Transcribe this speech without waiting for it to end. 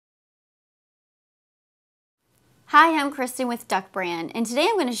Hi, I'm Kristin with Duct brand, and today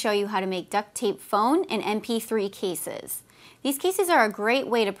I'm going to show you how to make duct tape phone and MP3 cases. These cases are a great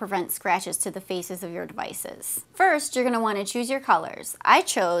way to prevent scratches to the faces of your devices. First, you're going to want to choose your colors. I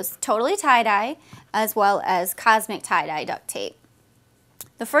chose totally tie-dye as well as cosmic tie-dye duct tape.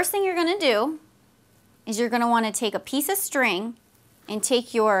 The first thing you're going to do is you're going to want to take a piece of string and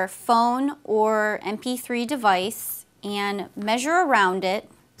take your phone or MP3 device and measure around it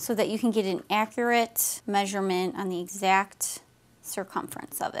so that you can get an accurate measurement on the exact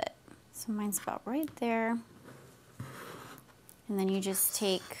circumference of it. So mine's about right there. And then you just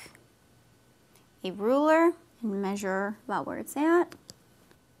take a ruler and measure about where it's at.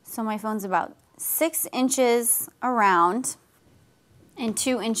 So my phone's about 6 inches around and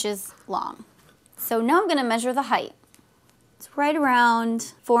 2 inches long. So now I'm going to measure the height. It's right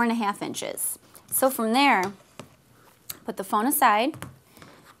around 4.5 inches. So from there, put the phone aside,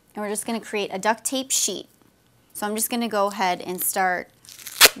 and we're just going to create a duct tape sheet. So I'm just going to go ahead and start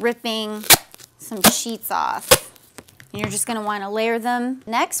ripping some sheets off. And you're just going to want to layer them.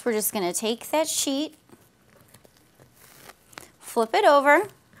 Next, we're just going to take that sheet, flip it over,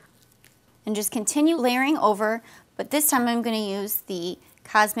 and just continue layering over. But this time I'm going to use the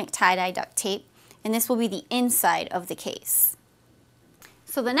cosmic tie-dye duct tape, and this will be the inside of the case.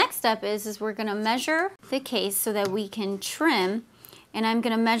 So the next step is we're going to measure the case so that we can trim. And I'm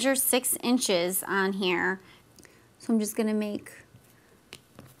going to measure 6 inches on here. So I'm just going to make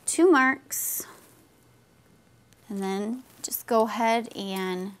 2 marks. And then just go ahead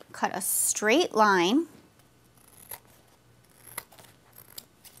and cut a straight line.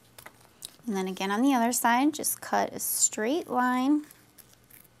 And then again on the other side, just cut a straight line.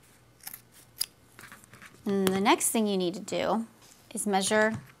 And the next thing you need to do is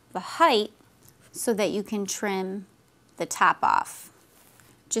measure the height so that you can trim the top off.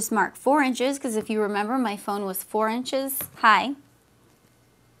 Just mark 4 inches, because if you remember, my phone was 4 inches high.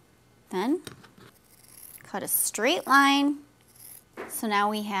 Then cut a straight line. So now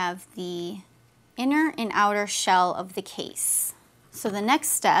we have the inner and outer shell of the case. So the next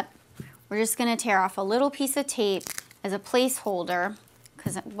step, we're just going to tear off a little piece of tape as a placeholder,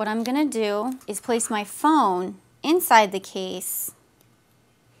 because what I'm going to do is place my phone inside the case,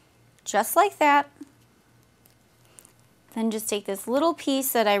 just like that. Then just take this little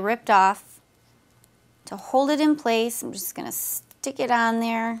piece that I ripped off to hold it in place. I'm just going to stick it on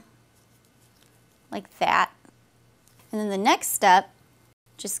there like that. And then the next step,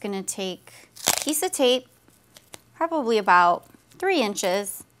 just going to take a piece of tape, probably about 3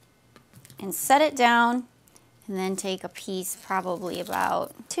 inches, and set it down. And then take a piece probably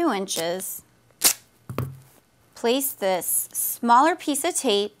about 2 inches. Place this smaller piece of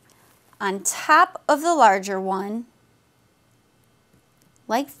tape on top of the larger one,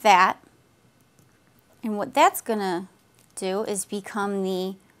 like that. And what that's going to do is become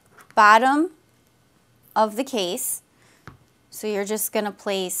the bottom of the case. So you're just going to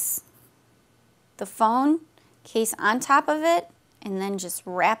place the phone case on top of it and then just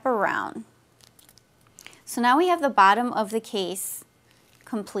wrap around. So now we have the bottom of the case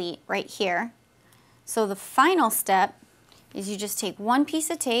complete right here. So the final step is you just take one piece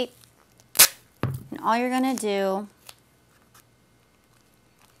of tape, and all you're going to do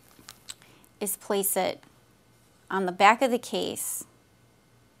is place it on the back of the case,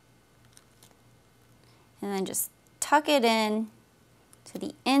 and then just tuck it in to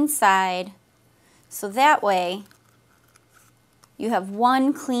the inside, so that way you have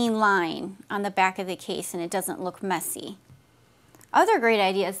one clean line on the back of the case and it doesn't look messy. Other great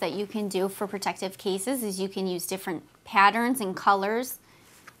ideas that you can do for protective cases is you can use different patterns and colors,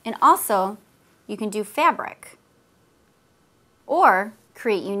 and also you can do fabric or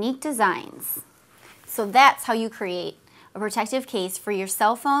create unique designs. So that's how you create a protective case for your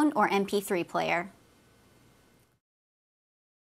cell phone or MP3 player.